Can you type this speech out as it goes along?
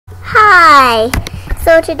Hi!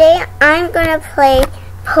 So today I'm gonna play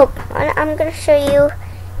Pokemon. I'm gonna show you.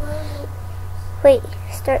 Wait,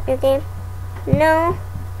 start new game? No.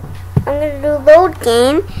 I'm gonna do load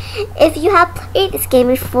game. If you have played this game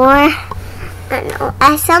before, I know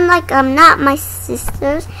I sound like I'm not my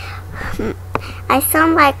sisters. I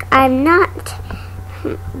sound like I'm not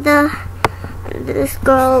this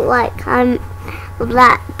girl, like I'm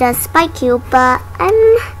that does spike you, but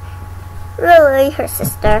I'm really her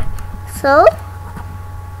sister. So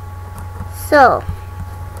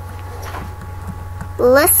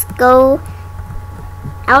let's go.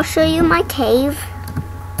 I'll show you my cave.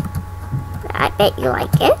 I bet you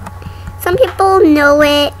like it. Some people know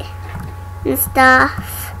it and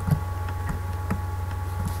stuff.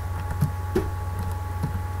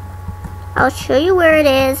 I'll show you where it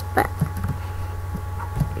is, but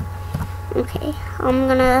okay, I'm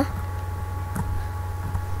gonna.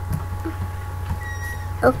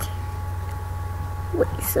 Okay.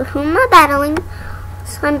 Wait, so who am I battling?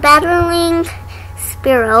 So I'm battling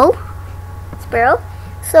Spearow.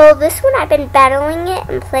 So this one I've been battling it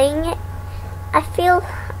and playing it. I feel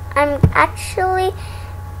I'm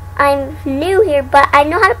new here, but I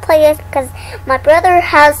know how to play it because my brother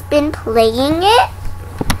has been playing it.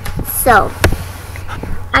 So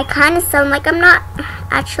I kind of sound like I'm not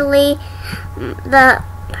actually the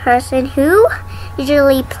person who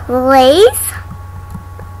usually plays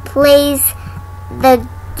the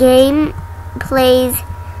game, plays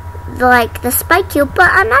like the spike you,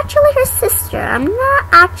 but I'm actually her sister. I'm not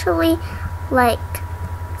actually like.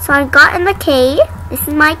 So I got in the cave. This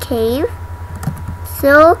is my cave.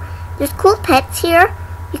 So there's cool pets here.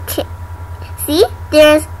 You can see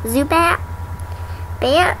there's Zubat,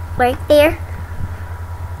 Bear right there.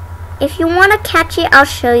 If you want to catch it, I'll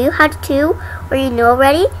show you how to, or you know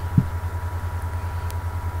already.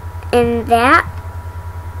 And that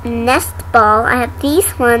nest ball, I have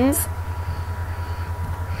these ones,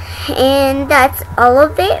 and that's all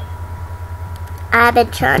of it I've been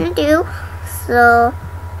trying to do. So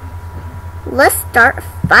let's start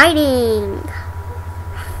fighting.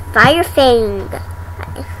 Fire Fang.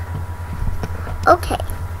 Okay,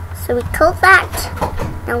 so we killed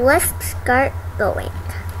that. Now let's start going.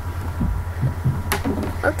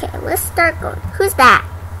 Okay, let's start going. Who's that?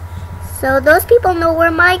 So those people know where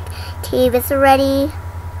my cave is already.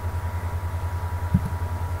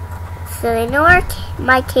 So they know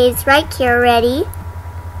my cave's right here already.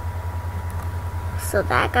 So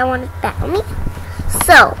that guy wanted to battle me.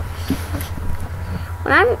 So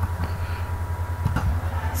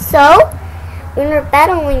when we're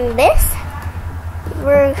battling this,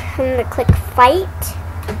 we're gonna click fight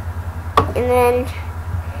and then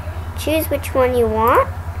choose which one you want.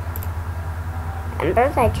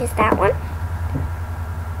 Remember, I choose that one.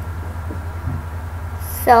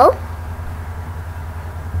 So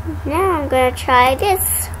now I'm gonna try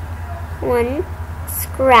this one,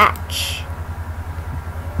 Scratch.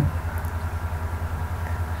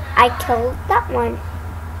 I killed that one.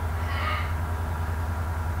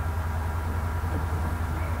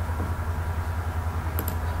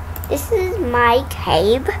 This is my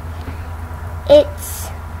cave. It's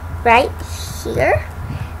right here.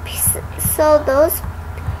 So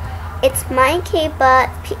it's my cave, but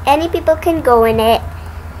any people can go in it,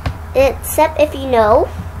 except if you know.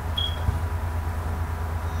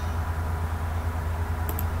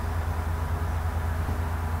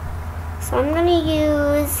 So I'm gonna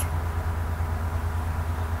use,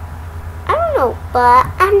 I don't know, but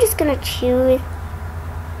I'm just gonna choose,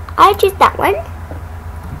 I choose that one.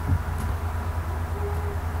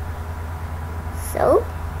 So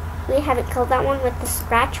we haven't killed that one with the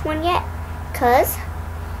Scratch one yet, because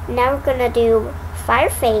now we're gonna do Fire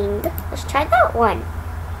Fang. Let's try that one.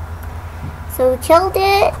 So we killed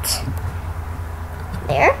it.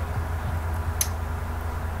 There.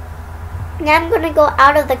 Now I'm gonna go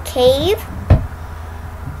out of the cave.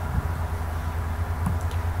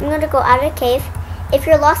 I'm gonna go out of the cave. If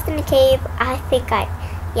you're lost in the cave, I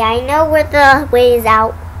know where the way is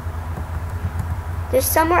out. There's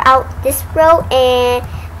somewhere out this row, and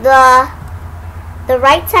the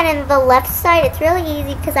right side and the left side. It's really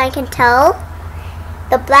easy because I can tell.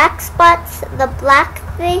 The black spots, the black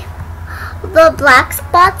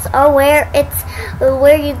spots are where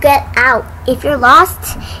you get out. If you're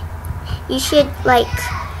lost, you should like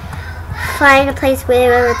find a place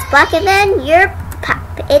where it's black, and then you're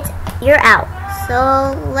out.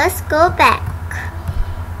 So let's go back.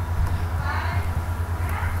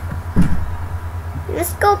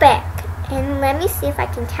 Let's go back and let me see if I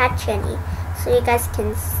can catch any, so you guys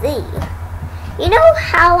can see. You know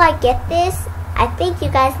how I get this? I think you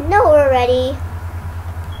guys know already.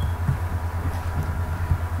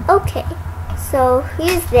 Okay, so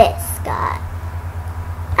who's this guy?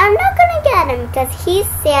 I'm not gonna get him because he's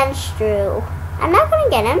Sandstrew. I'm not gonna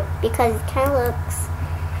get him because he kind of looks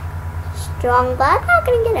strong, but I'm not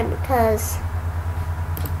gonna get him because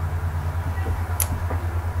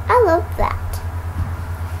I love that.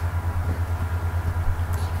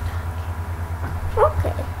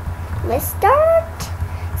 Okay, let's start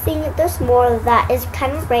seeing if there's more of that. Is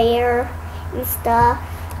kind of rare and stuff.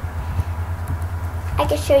 I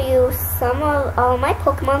can show you some of all my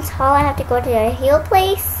Pokemon's haul. I have to go to a heal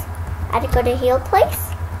place.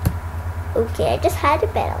 Okay, I just had to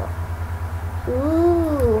battle.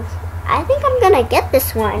 Ooh, I think I'm gonna get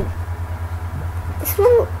this one. This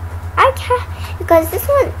one, I can't, because this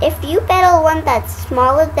one, if you battle one that's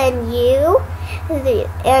smaller than you,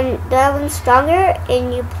 and that one's stronger,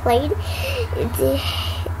 and you played,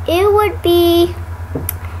 it would be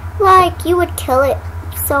like you would kill it.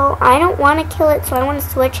 So I don't want to kill it, so I want to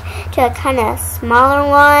switch to a kind of smaller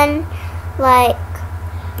one. Like,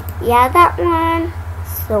 yeah, that one.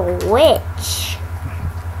 Switch.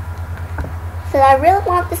 So I really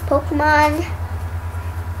want this Pokemon.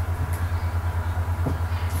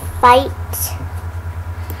 Fight.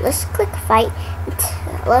 Let's click fight.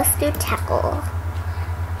 Let's do tackle.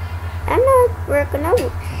 I don't know if we're gonna.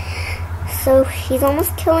 So he's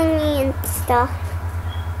almost killing me and stuff.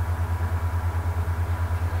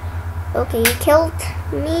 Okay, he killed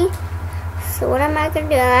me. So what am I gonna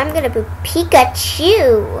do? I'm gonna do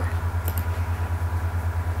Pikachu.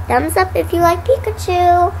 Thumbs up if you like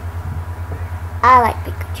Pikachu. I like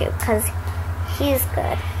Pikachu because he's good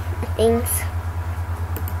at things.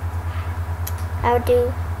 I would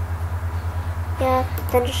do, yeah,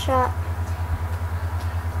 Thunder Shot.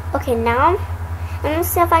 Okay, now I'm gonna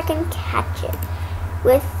see if I can catch it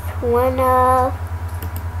with one of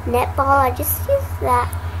netball. I just used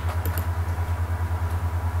that.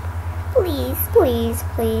 Please, please,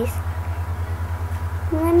 please.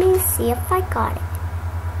 Let me see if I got it.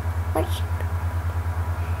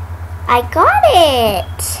 I got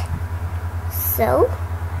it! So,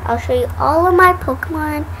 I'll show you all of my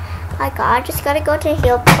Pokemon I just gotta go to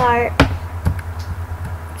heal part.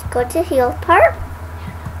 Let's go to heal part.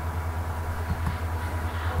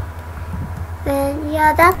 And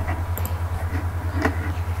yeah, that.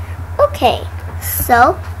 Okay,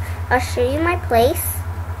 so I'll show you my place.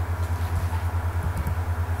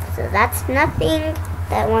 So that's nothing.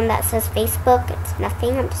 That one that says Facebook, it's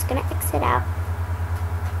nothing. I'm just gonna exit out.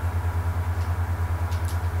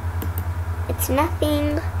 It's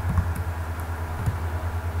nothing.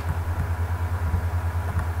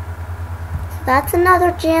 So that's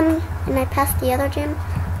another gym, and I passed the other gym.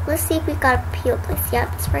 Let's see if we got a heal place.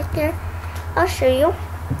 Yep, it's right there. I'll show you.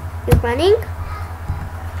 You're running.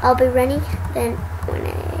 I'll be running. Then when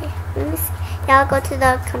let me see. Yeah, I'll go to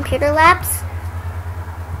the computer labs.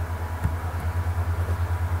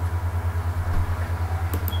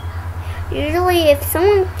 Usually if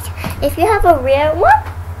you have a rare one,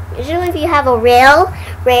 usually if you have a rare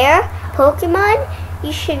Pokemon,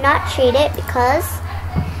 you should not trade it because,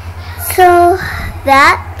 so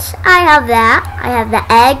that, I have the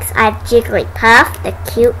eggs, I have Jigglypuff, the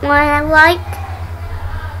cute one I like.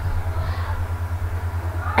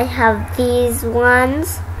 I have these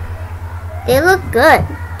ones, they look good,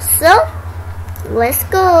 so let's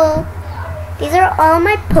go. These are all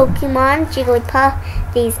my Pokemon, Jigglypuff,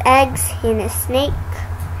 these eggs, and a snake,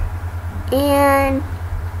 and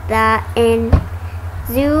that, and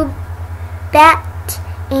Zubat,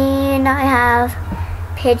 and I have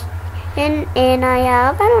Pigeon, and I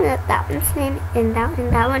have, I don't know that one's name, and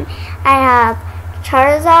that one. I have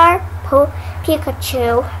Charizard,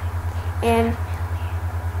 Pikachu, and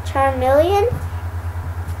Charmeleon,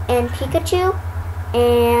 and Pikachu,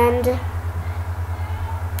 and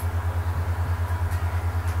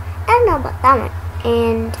I don't know about that one,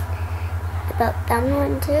 and about that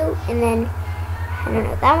one too, and then I don't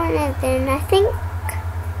know that one, and then I think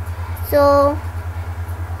so.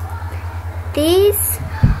 These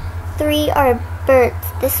three are birds.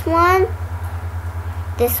 This one,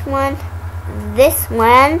 this one, this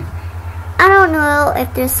one. I don't know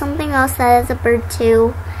if there's something else that is a bird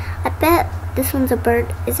too. I bet this one's a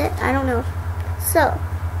bird. Is it? I don't know. So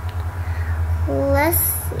let's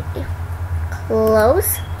see.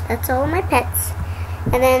 Close. That's all of my pets.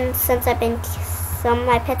 And then since some of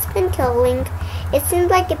my pets been killing, it seems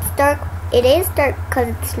like it's dark. It is dark because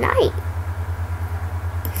it's night.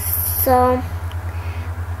 So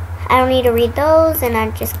I don't need to read those, and I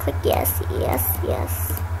just click yes, yes,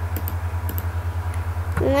 yes.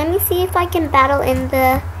 Let me see if I can battle in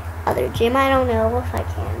the other gym. I don't know if I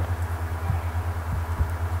can.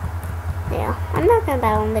 Yeah, I'm not gonna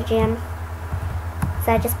battle in the gym.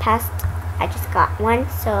 So I just got one,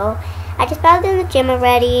 so I just battled in the gym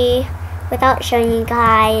already without showing you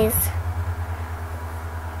guys.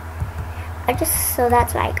 So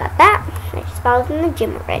that's why I got that. I just battled in the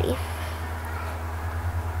gym already.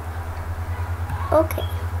 Okay,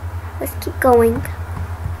 let's keep going.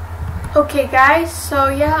 Okay guys, so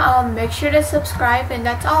yeah, make sure to subscribe, and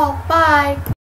that's all. Bye!